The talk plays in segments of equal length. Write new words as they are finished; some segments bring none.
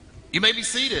You may be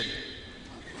seated.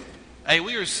 Hey,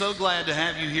 we are so glad to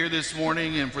have you here this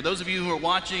morning. And for those of you who are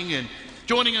watching and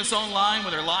joining us online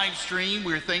with our live stream,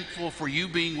 we're thankful for you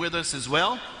being with us as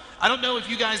well. I don't know if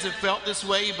you guys have felt this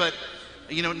way, but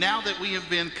now that we have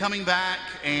been coming back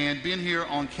and been here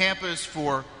on campus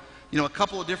for a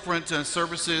couple of different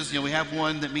services, we have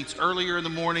one that meets earlier in the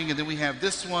morning, and then we have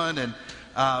this one. And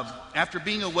after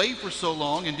being away for so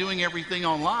long and doing everything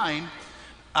online,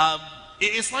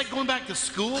 it's like going back to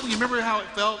school. You remember how it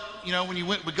felt, when you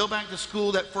would go back to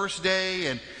school that first day,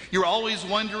 and you were always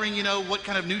wondering, what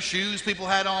kind of new shoes people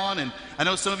had on. And I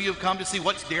know some of you have come to see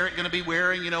what's Derek going to be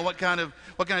wearing, what kind of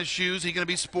shoes he's going to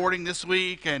be sporting this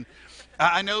week. And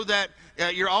I know that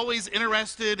you're always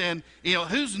interested in,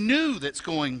 who's new that's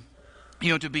going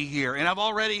to be here. And I've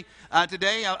already,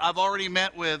 today, I've already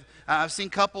met with, I've seen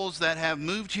couples that have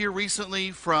moved here recently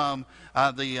from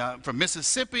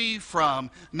Mississippi,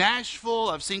 from Nashville.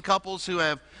 I've seen couples who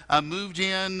have moved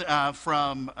in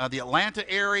from the Atlanta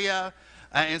area.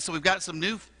 And so we've got some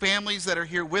new families that are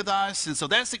here with us. And so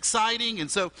that's exciting. And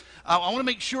so I want to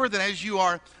make sure that as you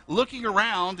are looking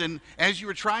around and as you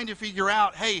are trying to figure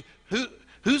out, hey,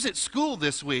 who's at school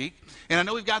this week? And I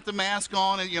know we've got the mask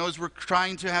on, and as we're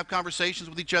trying to have conversations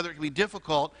with each other, it can be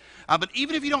difficult. But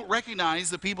even if you don't recognize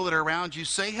the people that are around you,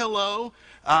 say hello.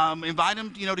 Invite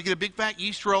them, to get a big fat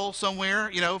yeast roll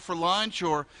somewhere, for lunch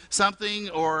or something,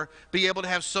 or be able to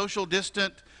have social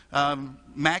distant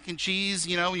mac and cheese,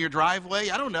 in your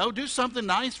driveway. I don't know. Do something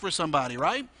nice for somebody,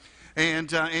 right? And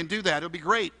do that. It'll be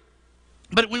great.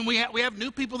 But when we have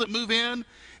new people that move in,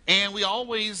 and we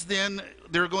always then,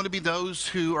 there are going to be those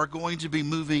who are going to be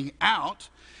moving out.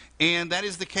 And that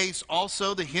is the case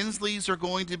also. The Hensleys are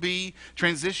going to be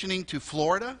transitioning to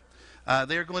Florida.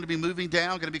 They're going to be moving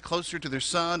down, going to be closer to their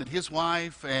son and his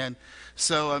wife. And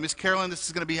so Miss Carolyn, this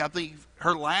is going to be, I think,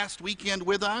 her last weekend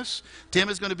with us. Tim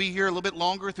is going to be here a little bit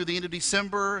longer through the end of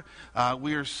December.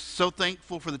 We are so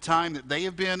thankful for the time that they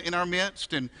have been in our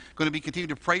midst, and going to be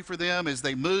continuing to pray for them as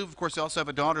they move. Of course, they also have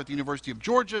a daughter at the University of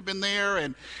Georgia been there.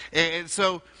 And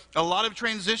so a lot of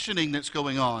transitioning that's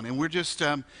going on. And we're just,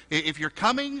 if you're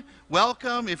coming,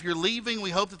 welcome. If you're leaving, we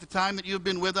hope that the time that you have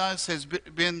been with us has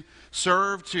been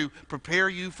served to prepare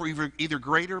you for either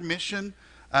greater mission,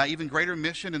 even greater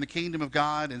mission in the kingdom of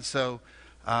God. And so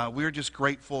we're just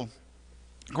grateful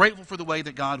for the way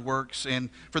that God works. And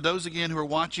for those, again, who are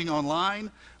watching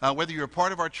online, whether you're a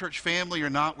part of our church family or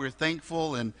not, we're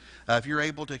thankful. And if you're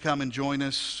able to come and join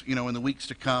us, in the weeks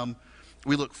to come,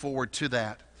 we look forward to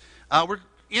that. We're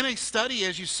in a study,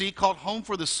 as you see, called Home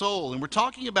for the Soul. And we're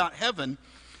talking about heaven.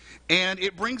 And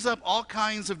it brings up all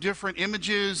kinds of different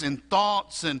images and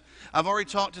thoughts. And I've already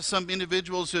talked to some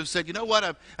individuals who have said, you know what,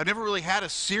 I've never really had a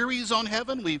series on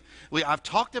heaven. I've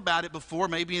talked about it before,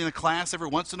 maybe in a class every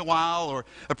once in a while, or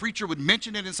a preacher would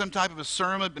mention it in some type of a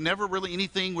sermon, but never really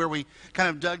anything where we kind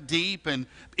of dug deep. And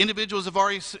individuals have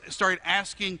already started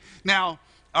asking, now,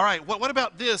 all right, what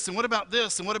about this, and what about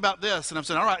this, and what about this? And I'm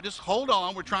saying, all right, just hold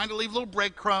on. We're trying to leave little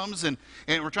breadcrumbs, and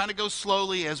we're trying to go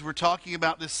slowly as we're talking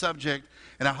about this subject.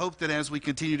 And I hope that as we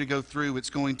continue to go through,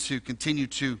 it's going to continue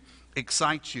to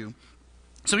excite you.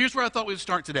 So here's where I thought we'd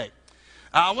start today.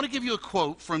 I want to give you a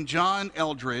quote from John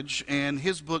Eldredge and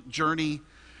his book,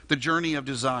 The Journey of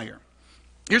Desire.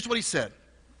 Here's what he said.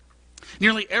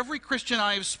 Nearly every Christian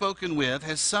I have spoken with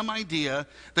has some idea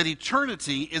that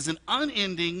eternity is an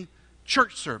unending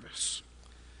church service.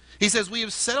 He says, we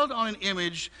have settled on an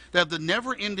image of the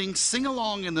never-ending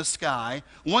sing-along in the sky,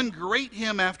 one great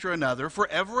hymn after another,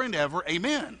 forever and ever,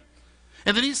 amen.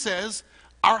 And then he says,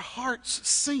 our hearts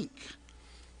sink.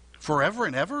 Forever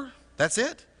and ever? That's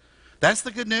it? That's the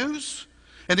good news?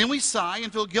 And then we sigh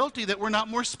and feel guilty that we're not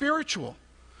more spiritual.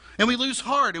 And we lose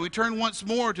heart and we turn once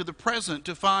more to the present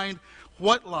to find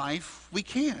what life we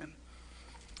can.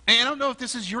 And I don't know if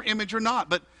this is your image or not,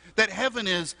 but that heaven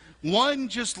is one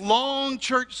just long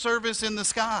church service in the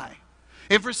sky.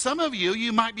 And for some of you,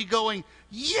 you might be going,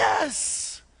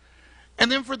 yes!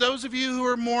 And then for those of you who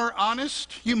are more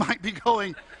honest, you might be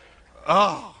going,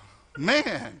 oh,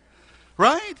 man,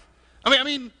 right? I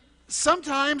mean,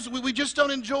 sometimes we just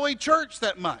don't enjoy church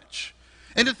that much.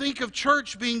 And to think of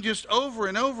church being just over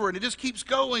and over, and it just keeps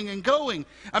going and going.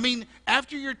 I mean,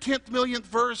 after your 10th millionth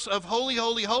verse of Holy,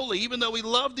 Holy, Holy, even though we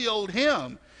love the old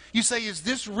hymn, you say, is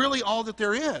this really all that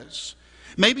there is?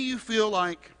 Maybe you feel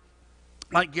like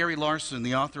Gary Larson,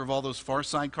 the author of all those Far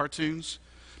Side cartoons.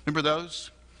 Remember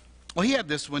those? Well, he had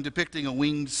this one depicting a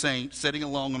winged saint sitting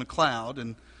along on a cloud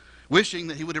and wishing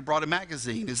that he would have brought a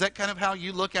magazine. Is that kind of how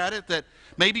you look at it? That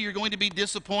maybe you're going to be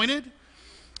disappointed?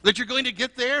 That you're going to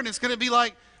get there and it's going to be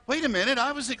like, wait a minute,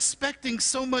 I was expecting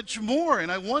so much more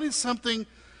and I wanted something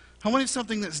I wanted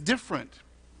something that's different.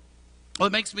 Well,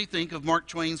 it makes me think of Mark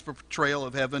Twain's portrayal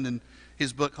of heaven in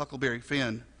his book, Huckleberry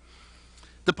Finn.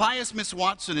 The pious Miss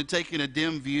Watson had taken a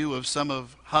dim view of some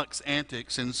of Huck's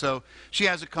antics, and so she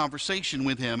has a conversation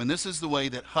with him, and this is the way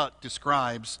that Huck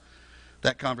describes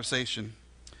that conversation.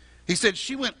 He said,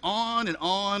 "She went on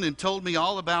and told me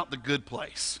all about the good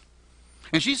place.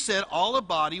 And she said all a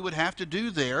body would have to do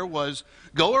there was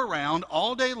go around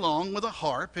all day long with a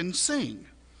harp and sing,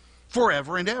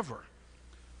 forever and ever.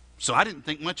 So I didn't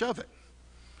think much of it.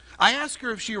 I asked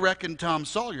her if she reckoned Tom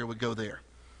Sawyer would go there.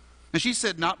 And she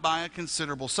said not by a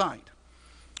considerable sight.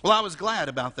 Well, I was glad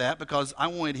about that because I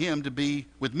wanted him to be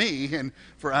with me and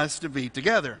for us to be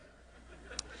together."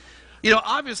 You know,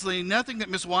 obviously, nothing that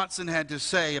Miss Watson had to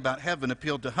say about heaven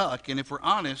appealed to Huck. And if we're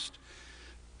honest,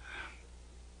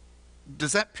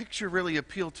 does that picture really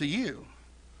appeal to you?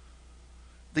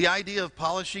 The idea of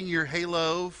polishing your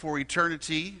halo for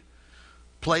eternity,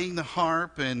 playing the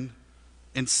harp and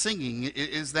singing,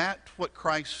 is that what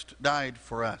Christ died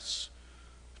for us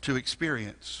to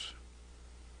experience?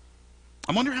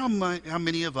 I wonder how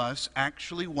many of us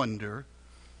actually wonder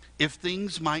if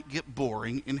things might get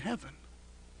boring in heaven.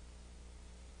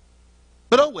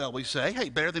 But oh well, we say, hey,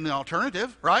 better than the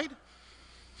alternative, right?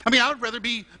 I mean, I would rather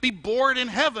be bored in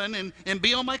heaven and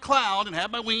be on my cloud and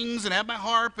have my wings and have my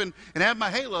harp and have my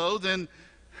halo than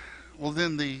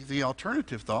the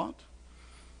alternative thought.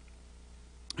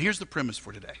 Here's the premise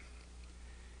for today.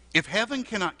 If heaven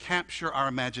cannot capture our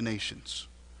imaginations,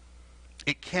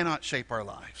 it cannot shape our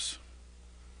lives.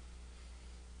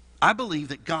 I believe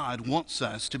that God wants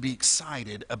us to be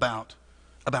excited about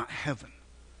heaven.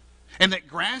 And that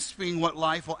grasping what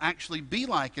life will actually be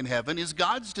like in heaven is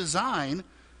God's design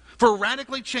for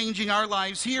radically changing our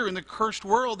lives here in the cursed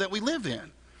world that we live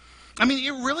in. I mean,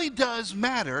 it really does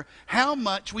matter how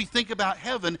much we think about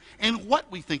heaven and what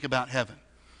we think about heaven.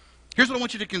 Here's what I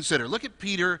want you to consider. Look at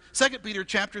 2 Peter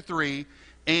chapter 3,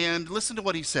 and listen to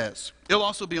what he says. It'll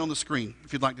also be on the screen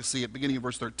if you'd like to see it, beginning of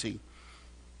verse 13.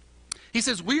 He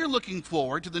says, "We are looking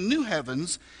forward to the new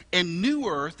heavens and new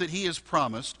earth that he has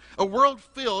promised, a world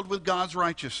filled with God's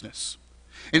righteousness.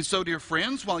 And so, dear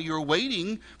friends, while you're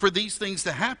waiting for these things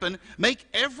to happen, make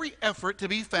every effort to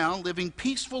be found living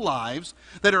peaceful lives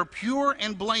that are pure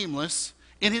and blameless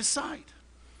in his sight."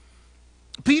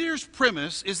 Peter's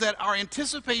premise is that our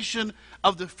anticipation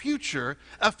of the future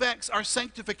affects our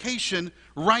sanctification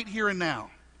right here and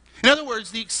now. In other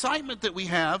words, the excitement that we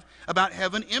have about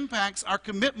heaven impacts our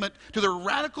commitment to the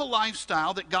radical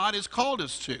lifestyle that God has called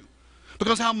us to.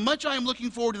 Because how much I am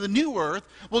looking forward to the new earth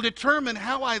will determine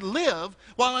how I live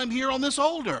while I'm here on this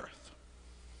old earth.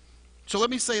 So let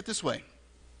me say it this way.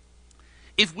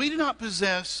 If we do not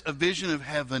possess a vision of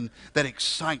heaven that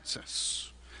excites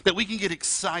us, that we can get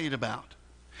excited about,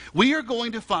 we are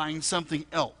going to find something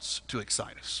else to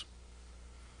excite us.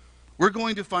 We're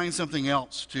going to find something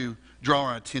else to draw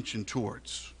our attention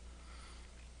towards.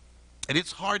 And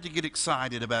it's hard to get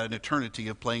excited about an eternity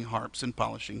of playing harps and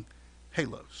polishing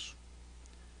halos.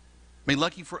 I mean,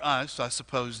 lucky for us, I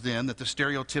suppose, then, that the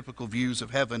stereotypical views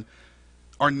of heaven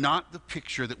are not the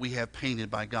picture that we have painted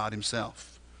by God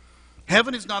himself.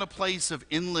 Heaven is not a place of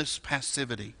endless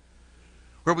passivity,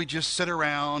 where we just sit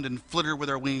around and flitter with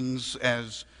our wings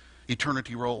as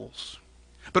eternity rolls.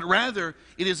 But rather,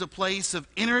 it is a place of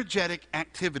energetic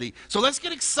activity. So let's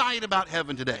get excited about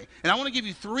heaven today. And I want to give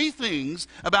you 3 things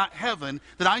about heaven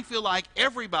that I feel like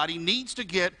everybody needs to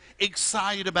get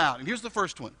excited about. And here's the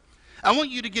first one. I want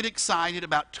you to get excited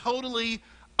about totally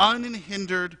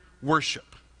unhindered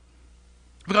worship.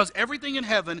 Because everything in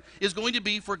heaven is going to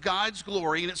be for God's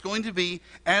glory, and it's going to be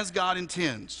as God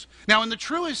intends. Now, in the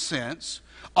truest sense,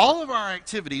 all of our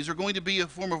activities are going to be a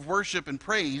form of worship and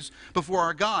praise before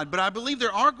our God. But I believe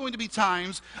there are going to be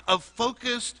times of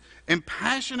focused and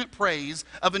passionate praise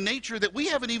of a nature that we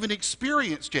haven't even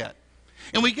experienced yet.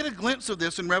 And we get a glimpse of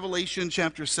this in Revelation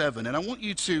chapter 7. And I want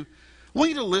you to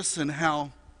listen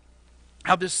how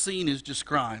this scene is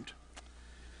described.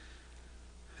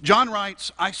 John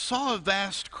writes, "I saw a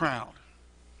vast crowd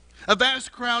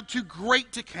too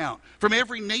great to count, from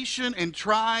every nation and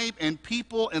tribe and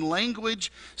people and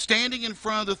language, standing in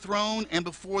front of the throne and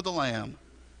before the Lamb."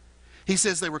 He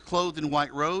says they were clothed in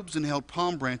white robes and held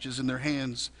palm branches in their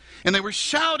hands. And they were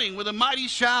shouting with a mighty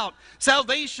shout,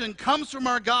 "Salvation comes from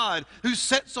our God who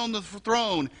sits on the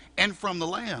throne and from the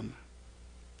Lamb."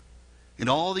 And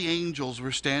all the angels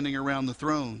were standing around the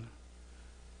throne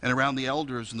and around the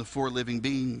elders and the 4 living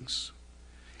beings.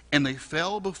 And they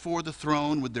fell before the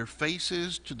throne with their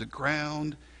faces to the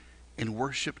ground and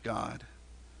worshiped God.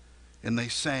 And they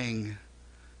sang,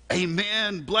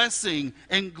 Amen. Blessing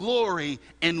and glory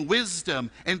and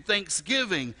wisdom and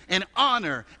thanksgiving and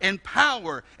honor and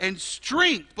power and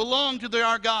strength belong to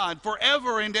our God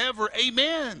forever and ever.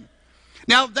 Amen.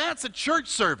 Now that's a church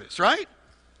service, right?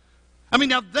 I mean,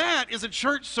 now that is a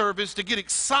church service to get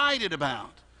excited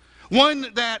about.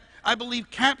 One that I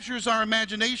believe captures our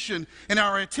imagination and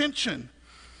our attention.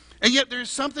 And yet there's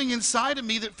something inside of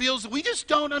me that feels that we just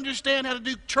don't understand how to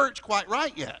do church quite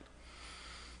right yet.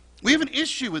 We have an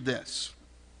issue with this.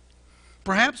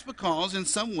 Perhaps because in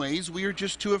some ways we are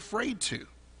just too afraid to.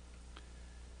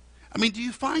 I mean, do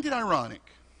you find it ironic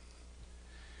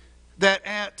that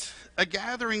at a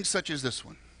gathering such as this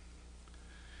one,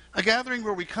 a gathering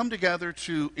where we come together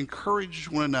to encourage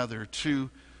one another,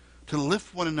 to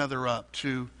lift one another up,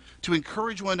 to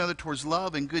encourage one another towards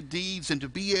love and good deeds, and to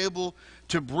be able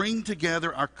to bring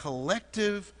together our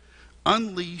collective,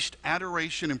 unleashed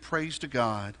adoration and praise to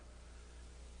God,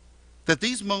 that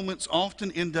these moments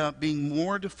often end up being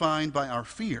more defined by our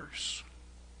fears,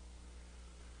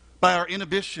 by our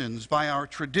inhibitions, by our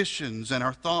traditions, and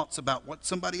our thoughts about what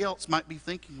somebody else might be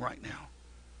thinking right now.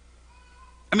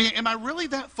 I mean, am I really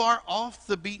that far off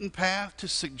the beaten path to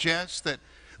suggest that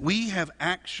we have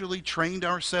actually trained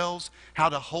ourselves how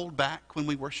to hold back when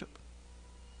we worship?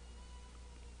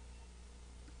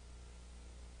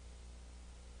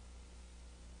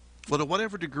 Well, to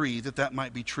whatever degree that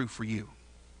might be true for you,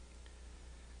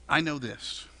 I know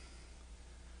this.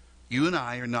 You and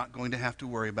I are not going to have to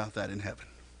worry about that in heaven.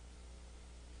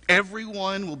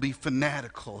 Everyone will be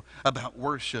fanatical about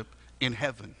worship in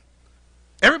heaven.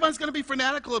 Everyone's going to be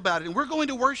fanatical about it. And we're going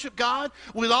to worship God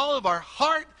with all of our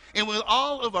heart and with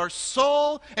all of our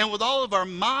soul and with all of our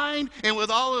mind and with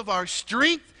all of our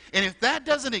strength. And if that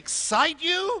doesn't excite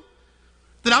you,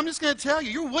 then I'm just going to tell you,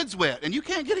 your wood's wet and you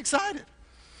can't get excited.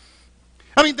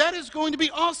 I mean, that is going to be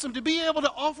awesome, to be able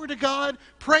to offer to God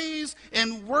praise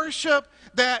and worship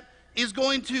that is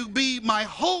going to be my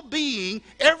whole being,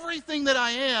 everything that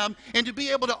I am, and to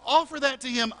be able to offer that to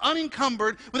Him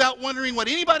unencumbered without wondering what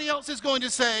anybody else is going to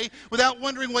say, without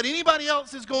wondering what anybody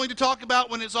else is going to talk about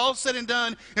when it's all said and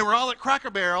done and we're all at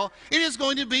Cracker Barrel. It is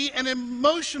going to be an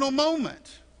emotional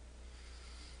moment.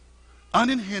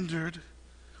 Unhindered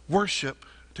worship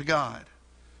to God.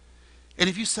 And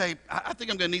if you say, I think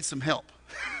I'm going to need some help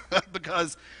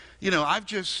because,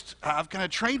 I've kind of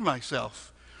trained myself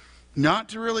not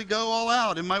to really go all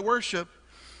out in my worship.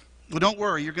 Well, don't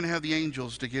worry, you're going to have the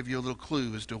angels to give you a little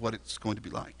clue as to what it's going to be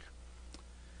like.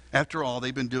 After all,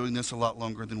 they've been doing this a lot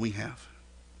longer than we have.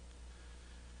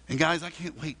 And guys, I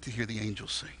can't wait to hear the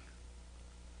angels sing.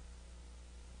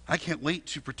 I can't wait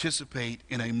to participate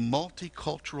in a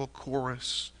multicultural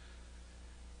chorus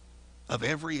of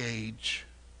every age,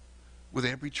 with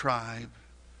every tribe,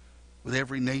 with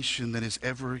every nation that has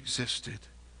ever existed.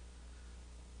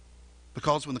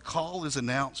 Because when the call is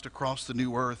announced across the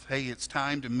new earth, hey, it's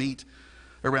time to meet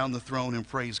around the throne and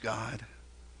praise God,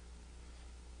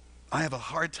 I have a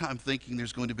hard time thinking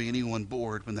there's going to be anyone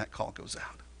bored when that call goes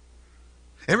out.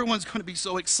 Everyone's going to be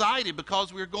so excited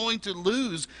because we're going to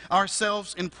lose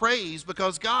ourselves in praise,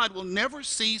 because God will never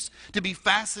cease to be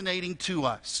fascinating to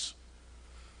us.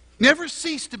 Never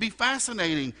cease to be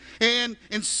fascinating. And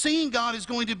seeing God is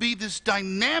going to be this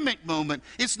dynamic moment.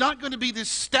 It's not going to be this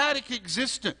static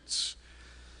existence.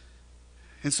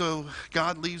 And so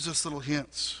God leaves us little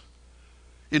hints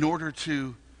in order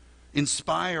to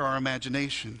inspire our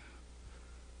imagination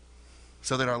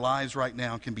so that our lives right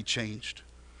now can be changed.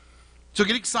 So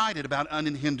get excited about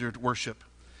unhindered worship.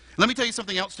 Let me tell you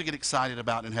something else to get excited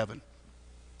about in heaven.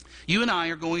 You and I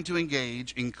are going to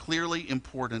engage in clearly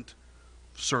important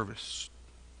service.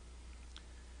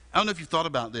 I don't know if you've thought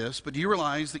about this, but do you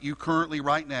realize that you currently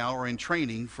right now are in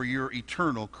training for your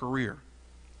eternal career?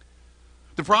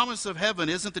 The promise of heaven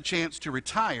isn't the chance to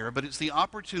retire, but it's the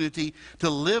opportunity to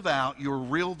live out your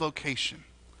real vocation.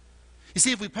 You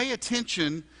see, if we pay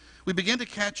attention, we begin to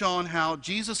catch on how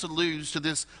Jesus alludes to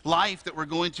this life that we're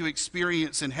going to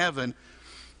experience in heaven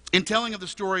in telling of the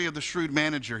story of the shrewd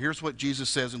manager. Here's what Jesus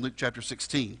says in Luke chapter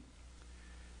 16.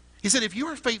 He said, if you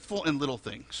are faithful in little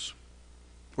things,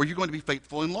 or you're going to be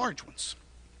faithful in large ones.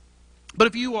 But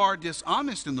if you are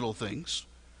dishonest in little things,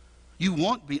 you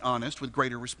won't be honest with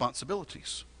greater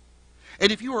responsibilities.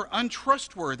 And if you are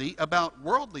untrustworthy about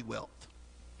worldly wealth,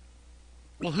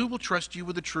 well, who will trust you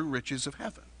with the true riches of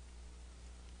heaven?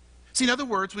 See, in other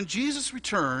words, when Jesus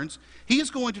returns, He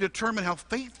is going to determine how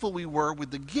faithful we were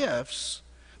with the gifts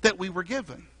that we were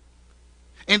given.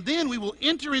 And then we will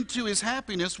enter into His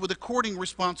happiness with according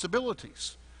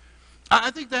responsibilities. I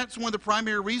think that's one of the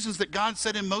primary reasons that God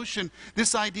set in motion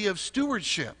this idea of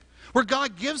stewardship, where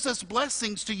God gives us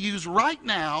blessings to use right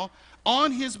now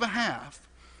on his behalf.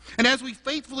 And as we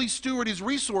faithfully steward his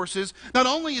resources, not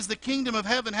only is the kingdom of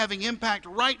heaven having impact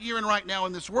right here and right now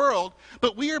in this world,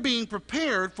 but we are being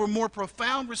prepared for more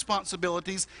profound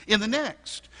responsibilities in the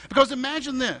next. Because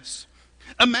imagine this.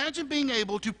 Imagine being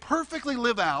able to perfectly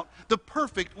live out the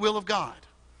perfect will of God,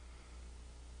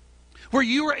 where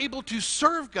you are able to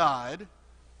serve God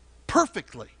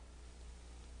perfectly,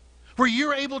 where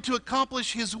you're able to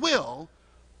accomplish his will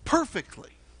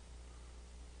perfectly.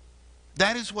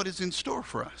 That is what is in store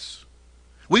for us.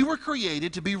 We were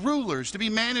created to be rulers, to be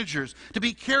managers, to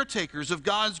be caretakers of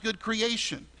God's good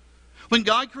creation. When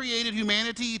God created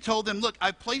humanity, he told them, look,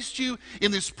 I placed you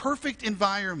in this perfect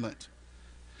environment,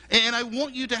 and I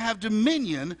want you to have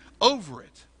dominion over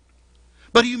it.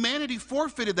 But humanity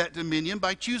forfeited that dominion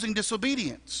by choosing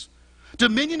disobedience.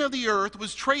 Dominion of the earth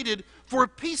was traded for a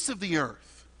piece of the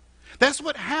earth. That's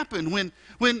what happened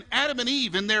when Adam and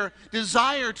Eve, in their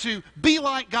desire to be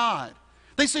like God,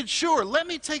 they said, sure, let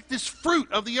me take this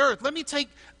fruit of the earth. Let me take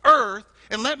earth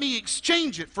and let me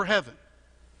exchange it for heaven.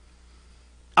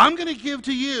 I'm going to give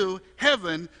to you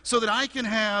heaven so that I can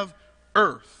have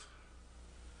earth.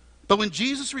 But when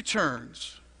Jesus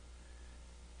returns,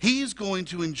 he is going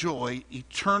to enjoy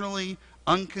eternally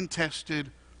uncontested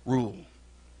rule.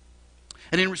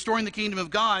 And in restoring the kingdom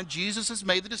of God, Jesus has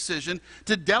made the decision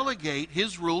to delegate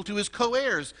his rule to his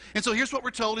co-heirs. And so here's what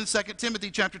we're told in 2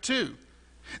 Timothy chapter 2.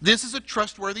 This is a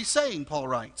trustworthy saying, Paul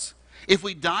writes. If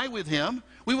we die with him,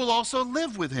 we will also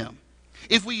live with him.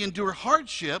 If we endure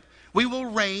hardship, we will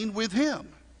reign with him.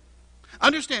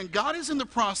 Understand, God is in the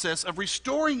process of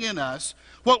restoring in us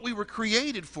what we were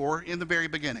created for in the very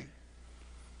beginning.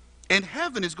 And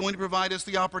heaven is going to provide us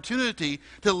the opportunity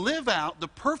to live out the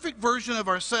perfect version of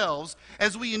ourselves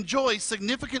as we enjoy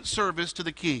significant service to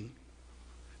the King.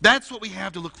 That's what we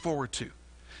have to look forward to.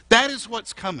 That is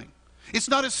what's coming. It's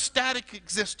not a static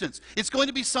existence. It's going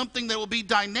to be something that will be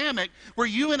dynamic, where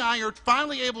you and I are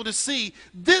finally able to see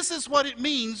this is what it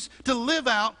means to live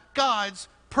out God's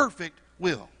perfect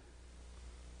will.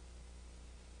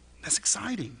 That's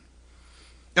exciting.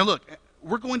 Now look,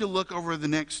 we're going to look over the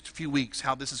next few weeks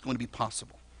how this is going to be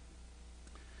possible.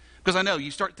 Because I know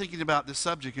you start thinking about this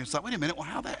subject and it's like, wait a minute, well,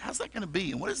 how's that going to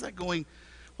be? And what's that going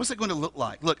to look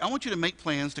like? Look, I want you to make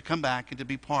plans to come back and to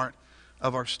be part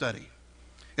of our study.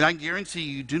 And I guarantee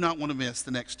you do not want to miss the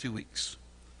next 2 weeks.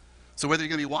 So whether you're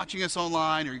going to be watching us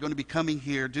online or you're going to be coming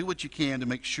here, do what you can to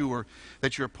make sure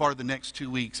that you're a part of the next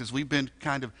 2 weeks as we've been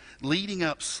kind of leading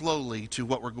up slowly to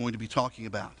what we're going to be talking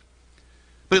about.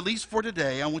 But at least for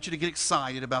today, I want you to get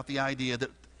excited about the idea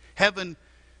that heaven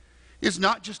is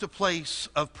not just a place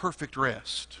of perfect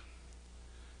rest,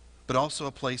 but also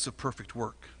a place of perfect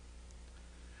work.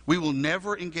 We will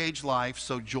never engage life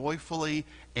so joyfully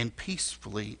and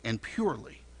peacefully and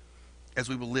purely as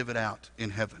we will live it out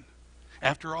in heaven.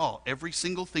 After all, every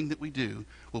single thing that we do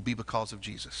will be because of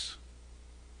Jesus.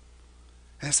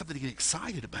 And that's something to get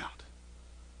excited about.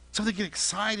 Something to get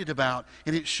excited about,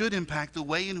 and it should impact the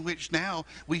way in which now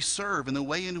we serve and the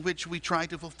way in which we try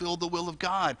to fulfill the will of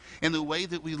God and the way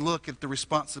that we look at the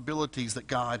responsibilities that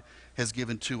God has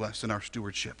given to us in our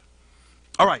stewardship.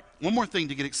 All right, one more thing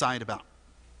to get excited about.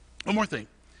 One more thing.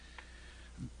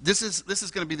 This is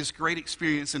going to be this great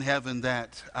experience in heaven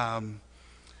that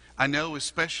I know,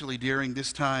 especially during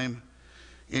this time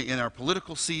in our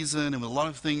political season and with a lot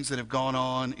of things that have gone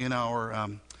on in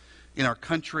our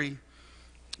country.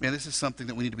 Man, this is something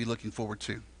that we need to be looking forward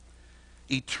to.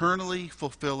 Eternally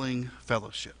fulfilling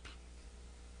fellowship.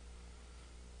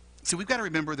 See, we've got to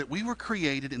remember that we were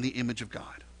created in the image of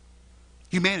God.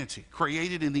 Humanity,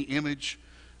 created in the image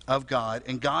of God.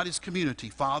 And God is community,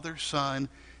 Father, Son,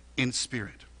 and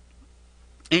Spirit.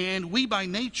 And we by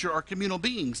nature are communal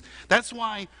beings. That's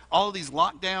why all of these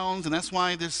lockdowns, and that's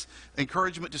why this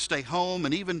encouragement to stay home,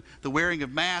 and even the wearing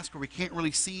of masks where we can't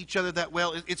really see each other that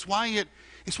well, it's why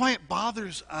it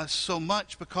bothers us so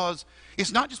much, because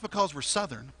it's not just because we're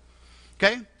Southern,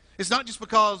 okay? It's not just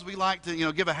because we like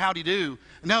to, give a howdy do.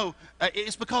 No,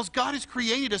 it's because God has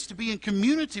created us to be in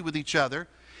community with each other,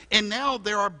 and now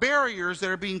there are barriers that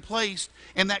are being placed,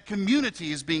 and that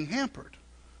community is being hampered.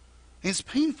 And it's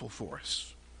painful for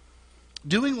us.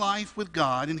 Doing life with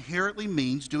God inherently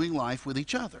means doing life with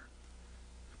each other.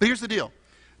 But here's the deal.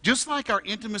 Just like our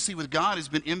intimacy with God has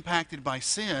been impacted by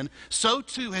sin, so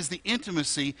too has the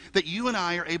intimacy that you and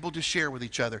I are able to share with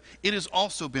each other. It has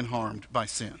also been harmed by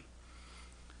sin.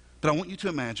 But I want you to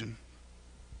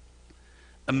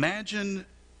imagine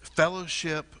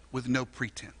fellowship with no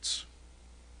pretense.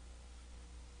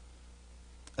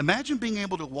 Imagine being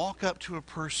able to walk up to a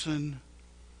person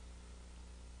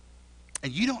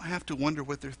and you don't have to wonder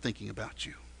what they're thinking about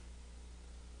you.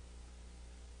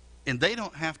 And they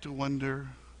don't have to wonder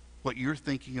what you're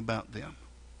thinking about them.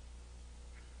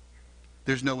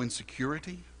 There's no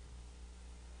insecurity.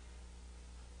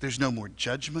 There's no more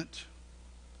judgment.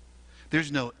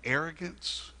 There's no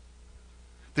arrogance.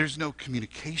 There's no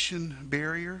communication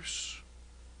barriers.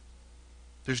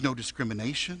 There's no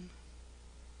discrimination.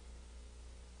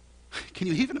 Can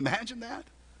you even imagine that?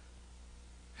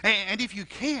 And if you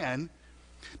can,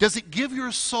 does it give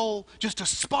your soul just a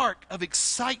spark of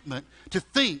excitement to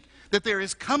think that there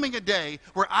is coming a day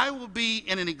where I will be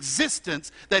in an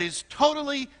existence that is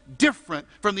totally different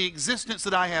from the existence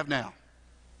that I have now?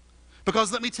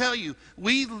 Because let me tell you,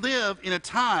 we live in a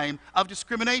time of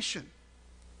discrimination.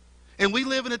 And we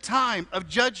live in a time of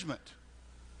judgment.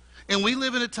 And we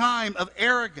live in a time of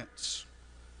arrogance.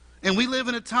 And we live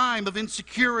in a time of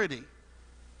insecurity.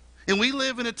 And we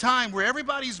live in a time where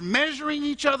everybody's measuring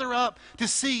each other up to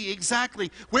see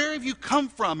exactly where have you come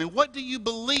from and what do you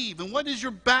believe and what is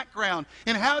your background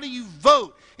and how do you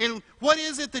vote and what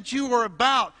is it that you are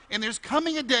about. And there's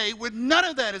coming a day where none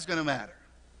of that is going to matter.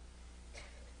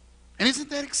 And isn't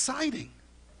that exciting?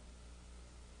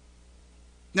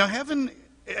 Now heaven,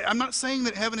 I'm not saying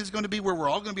that heaven is going to be where we're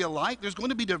all going to be alike. There's going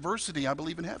to be diversity, I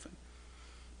believe, in heaven.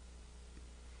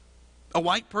 A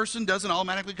white person doesn't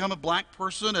automatically become a black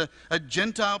person. A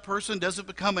Gentile person doesn't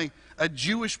become a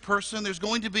Jewish person. There's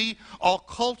going to be all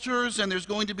cultures and there's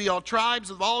going to be all tribes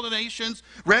of all the nations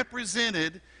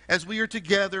represented as we are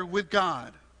together with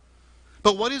God.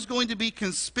 But what is going to be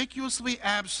conspicuously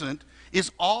absent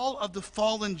is all of the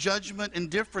fallen judgment and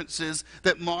differences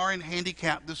that mar and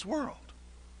handicap this world.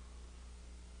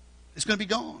 It's going to be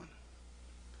gone.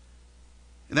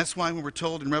 And that's why when we're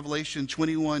told in Revelation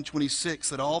 21:26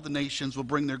 that all the nations will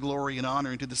bring their glory and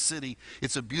honor into the city,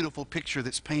 it's a beautiful picture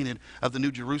that's painted of the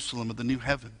new Jerusalem, of the new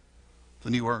heaven, the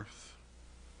new earth.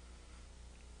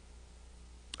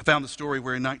 I found the story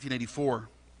where in 1984,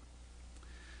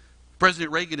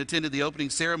 President Reagan attended the opening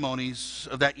ceremonies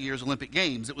of that year's Olympic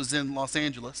Games. It was in Los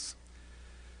Angeles.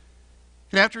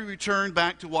 And after he returned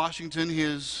back to Washington,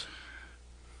 his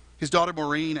daughter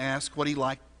Maureen asked what he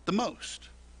liked the most.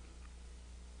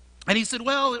 And he said,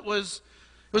 well, it was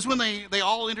when they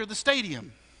all entered the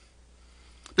stadium.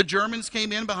 The Germans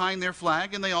came in behind their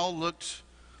flag, and they all looked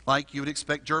like you would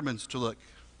expect Germans to look.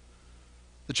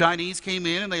 The Chinese came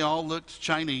in, and they all looked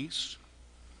Chinese.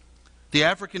 The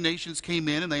African nations came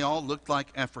in, and they all looked like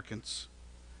Africans.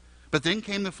 But then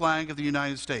came the flag of the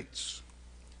United States.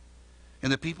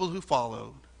 And the people who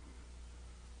followed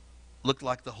looked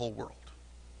like the whole world.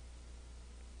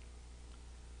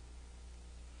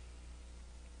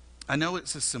 I know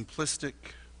it's a simplistic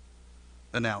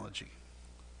analogy.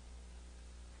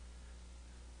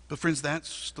 But friends,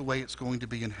 that's the way it's going to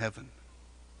be in heaven.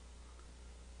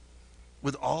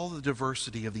 With all the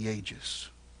diversity of the ages.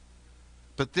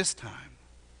 But this time,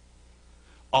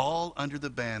 all under the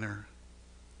banner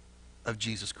of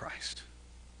Jesus Christ.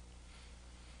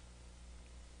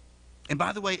 And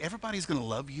by the way, everybody's going to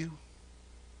love you.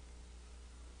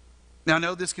 Now I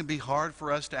know this can be hard for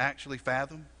us to actually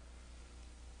fathom.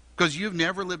 Because you've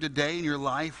never lived a day in your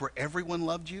life where everyone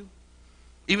loved you.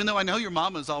 Even though I know your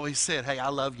mama's always said, hey, I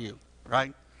love you,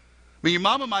 right? I mean, your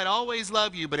mama might always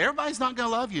love you, but everybody's not going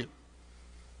to love you.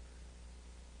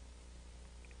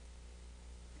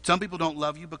 Some people don't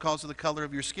love you because of the color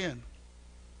of your skin.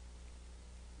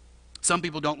 Some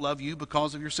people don't love you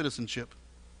because of your citizenship.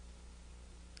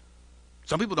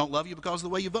 Some people don't love you because of the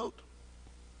way you vote.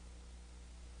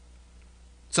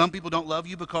 Some people don't love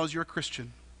you because you're a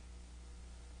Christian.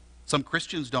 Some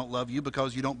Christians don't love you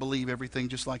because you don't believe everything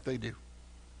just like they do.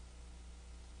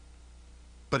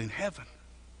 But in heaven,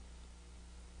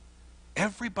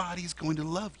 everybody's going to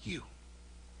love you.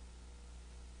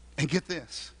 And get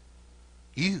this,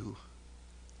 you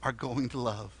are going to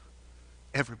love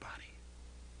everybody.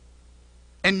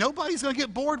 And nobody's going to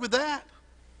get bored with that.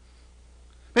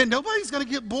 Man, nobody's going to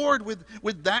get bored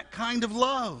with that kind of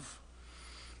love.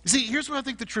 You see, here's what I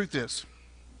think the truth is.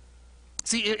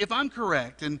 See, if I'm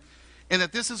correct, and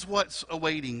that this is what's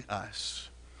awaiting us,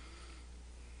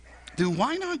 then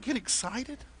why not get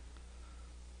excited?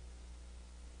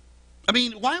 I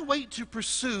mean, why wait to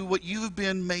pursue what you have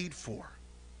been made for?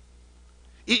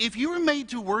 If you were made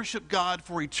to worship God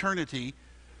for eternity,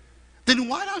 then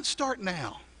why not start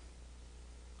now?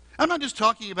 I'm not just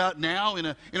talking about now in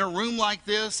a room like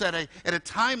this, at a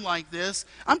time like this.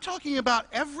 I'm talking about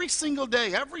every single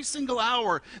day, every single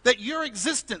hour, that your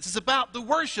existence is about the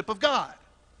worship of God.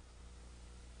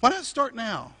 Why not start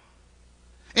now?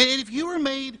 And if you were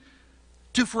made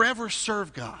to forever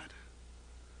serve God,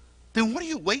 then what are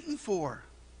you waiting for?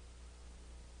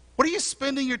 What are you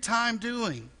spending your time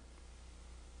doing?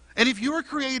 And if you were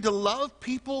created to love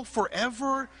people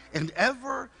forever and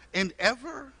ever and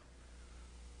ever,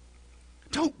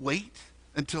 don't wait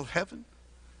until heaven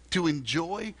to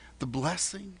enjoy the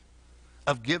blessing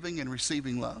of giving and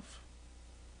receiving love.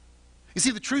 You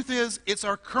see, the truth is, it's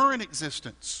our current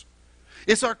existence.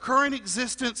 It's our current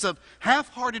existence of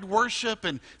half-hearted worship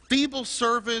and feeble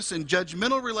service and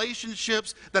judgmental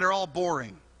relationships that are all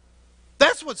boring.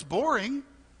 That's what's boring.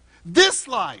 This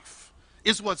life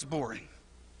is what's boring.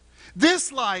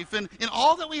 This life and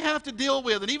all that we have to deal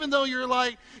with. And even though you're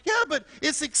like, yeah, but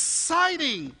it's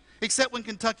exciting, except when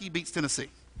Kentucky beats Tennessee.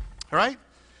 All right?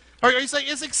 Or you say,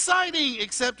 it's exciting,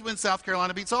 except when South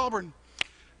Carolina beats Auburn.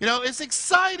 You know, it's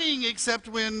exciting, except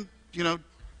when,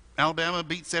 Alabama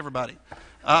beats everybody.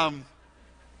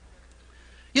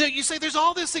 You say there's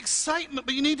all this excitement,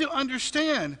 but you need to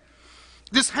understand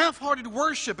this half-hearted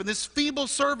worship and this feeble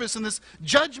service and this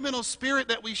judgmental spirit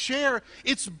that we share,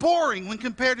 it's boring when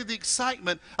compared to the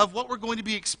excitement of what we're going to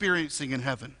be experiencing in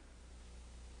heaven.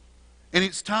 And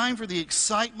it's time for the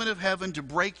excitement of heaven to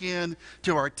break in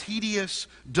to our tedious,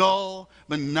 dull,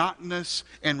 monotonous,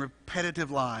 and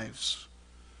repetitive lives.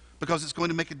 Because it's going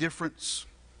to make a difference.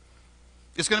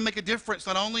 It's going to make a difference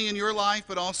not only in your life,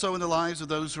 but also in the lives of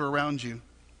those who are around you.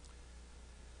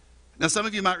 Now, some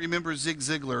of you might remember Zig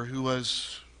Ziglar, who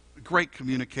was a great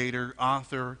communicator,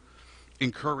 author,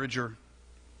 encourager.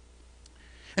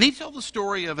 And he told the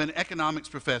story of an economics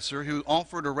professor who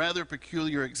offered a rather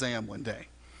peculiar exam one day.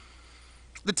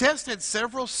 The test had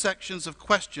several sections of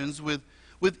questions with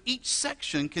each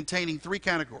section containing 3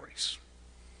 categories.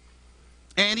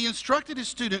 And he instructed his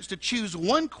students to choose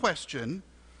one question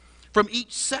from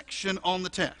each section on the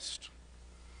test.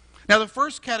 Now, the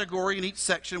first category in each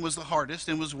section was the hardest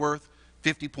and was worth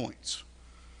 50 points.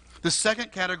 The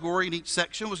second category in each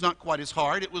section was not quite as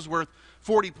hard. It was worth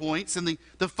 40 points. And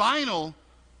the final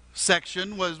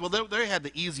section was, they had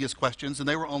the easiest questions, and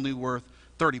they were only worth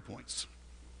 30 points.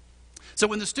 So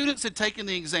when the students had taken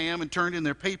the exam and turned in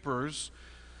their papers,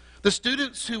 the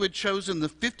students who had chosen the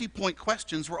 50-point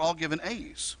questions were all given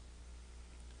A's.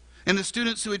 And the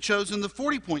students who had chosen the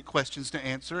 40-point questions to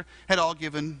answer had all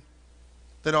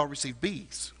received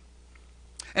B's.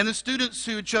 And the students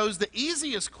who chose the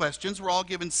easiest questions were all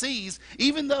given C's,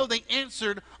 even though they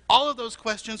answered all of those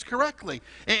questions correctly.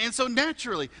 And so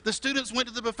naturally, the students went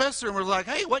to the professor and were like,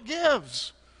 hey, what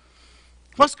gives?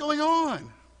 What's going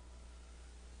on?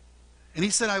 And he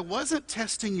said, I wasn't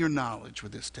testing your knowledge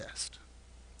with this test.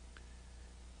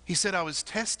 He said, I was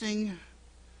testing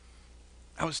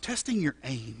your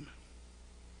aim.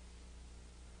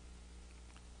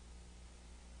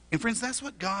 And friends, that's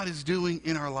what God is doing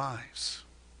in our lives.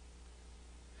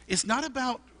 It's not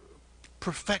about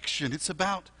perfection. It's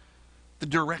about the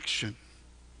direction.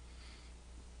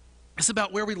 It's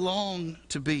about where we long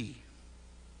to be.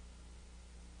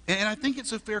 And I think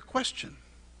it's a fair question.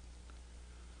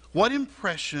 What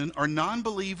impression are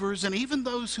non-believers and even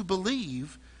those who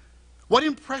believe, what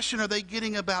impression are they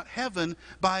getting about heaven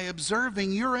by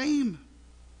observing your aim?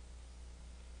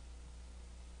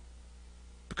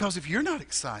 Because if you're not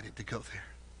excited to go there,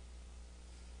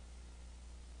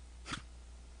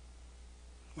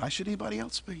 why should anybody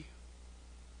else be?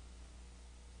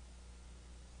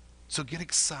 So get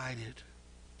excited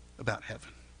about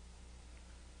heaven.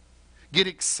 Get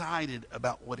excited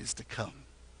about what is to come.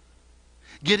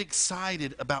 Get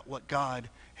excited about what God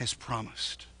has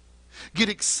promised. Get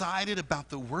excited about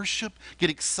the worship. Get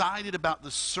excited about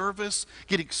the service.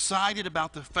 Get excited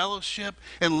about the fellowship.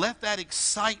 And let that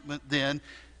excitement then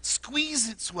squeeze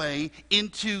its way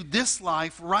into this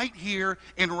life right here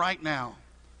and right now.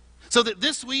 So that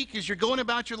this week, as you're going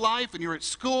about your life and you're at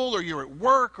school or you're at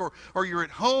work or you're at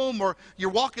home or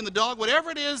you're walking the dog,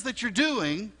 whatever it is that you're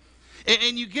doing,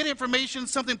 and you get information,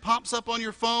 something pops up on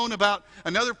your phone about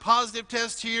another positive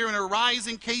test here and a rise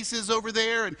in cases over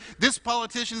there, and this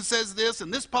politician says this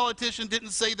and this politician didn't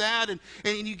say that, and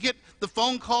you get the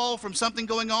phone call from something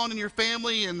going on in your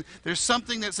family, and there's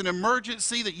something that's an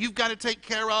emergency that you've got to take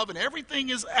care of, and everything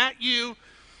is at you.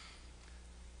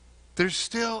 There's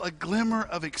still a glimmer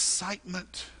of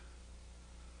excitement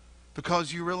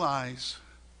because you realize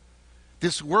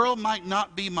this world might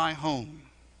not be my home,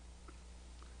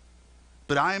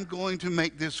 but I am going to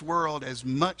make this world as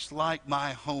much like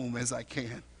my home as I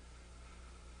can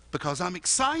because I'm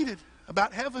excited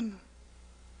about heaven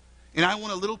and I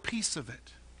want a little piece of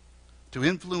it to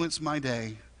influence my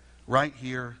day right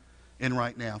here and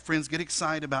right now. Friends, get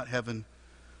excited about heaven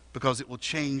because it will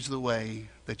change the way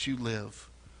that you live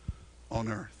on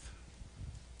earth.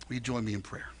 Will you join me in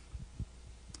prayer?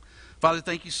 Father,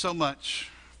 thank you so much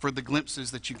for the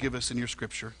glimpses that you give us in your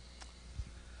scripture.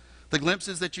 The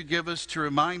glimpses that you give us to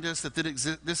remind us that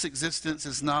this existence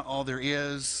is not all there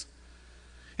is.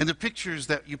 And the pictures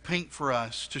that you paint for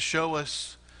us to show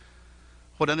us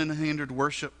what unhindered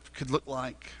worship could look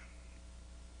like.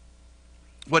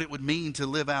 What it would mean to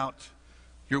live out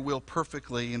your will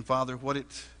perfectly. And Father, what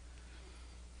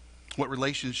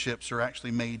relationships are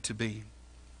actually made to be.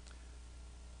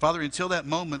 Father, until that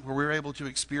moment where we're able to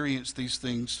experience these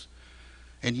things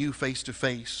and you face to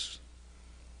face,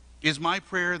 is my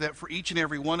prayer that for each and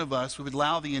every one of us, we would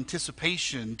allow the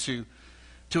anticipation to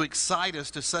excite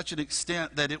us to such an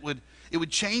extent that it would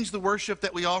change the worship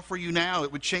that we offer you now.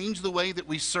 It would change the way that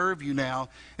we serve you now.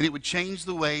 And it would change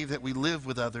the way that we live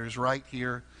with others right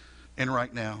here and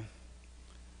right now.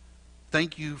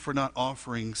 Thank you for not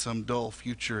offering some dull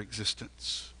future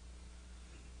existence.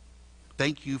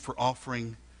 Thank you for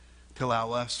offering to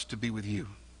allow us to be with you.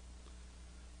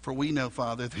 For we know,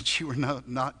 Father, that you are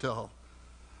not dull,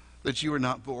 that you are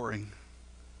not boring.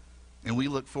 And we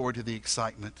look forward to the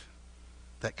excitement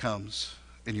that comes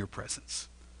in your presence.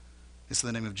 It's in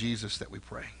the name of Jesus that we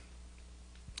pray.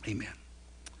 Amen.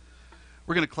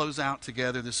 We're going to close out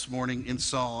together this morning in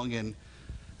song. And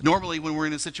normally when we're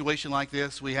in a situation like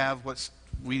this, we have what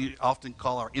we often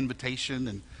call our invitation.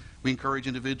 And we encourage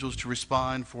individuals to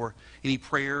respond for any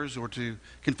prayers or to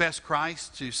confess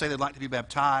Christ, to say they'd like to be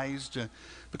baptized.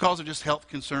 Because of just health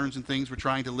concerns and things, we're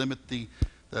trying to limit the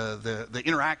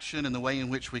interaction and the way in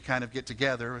which we kind of get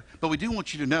together. But we do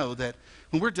want you to know that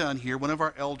when we're done here, one of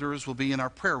our elders will be in our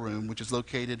prayer room, which is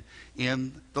located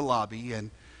in the lobby.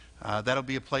 And that'll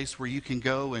be a place where you can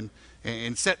go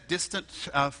and set distant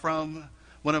from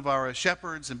one of our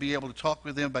shepherds and be able to talk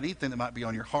with them about anything that might be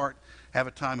on your heart. Have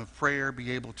a time of prayer,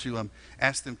 be able to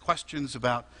ask them questions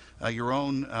about your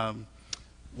own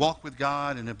walk with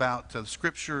God and about the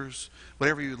scriptures,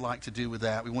 whatever you would like to do with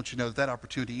that. We want you to know that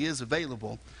opportunity is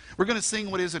available. We're going to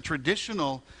sing what is a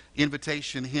traditional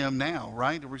invitation hymn now,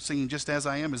 right? We're singing Just As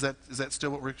I Am. Is that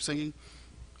still what we're singing?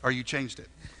 Or you changed it?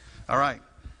 All right.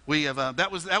 We have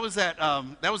that was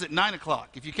at 9 o'clock.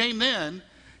 If you came then,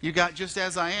 you got Just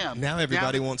As I Am. Now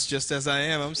everybody wants Just As I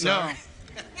Am. I'm sorry.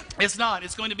 No, it's not.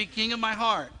 It's going to be King of My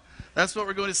Heart. That's what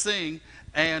we're going to sing.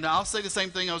 And I'll say the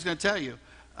same thing I was going to tell you.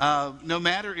 No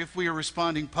matter if we are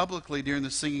responding publicly during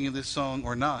the singing of this song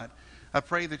or not, I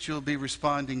pray that you'll be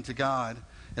responding to God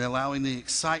and allowing the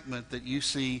excitement that you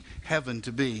see heaven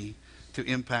to be to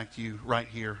impact you right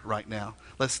here, right now.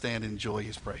 Let's stand and enjoy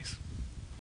his praise.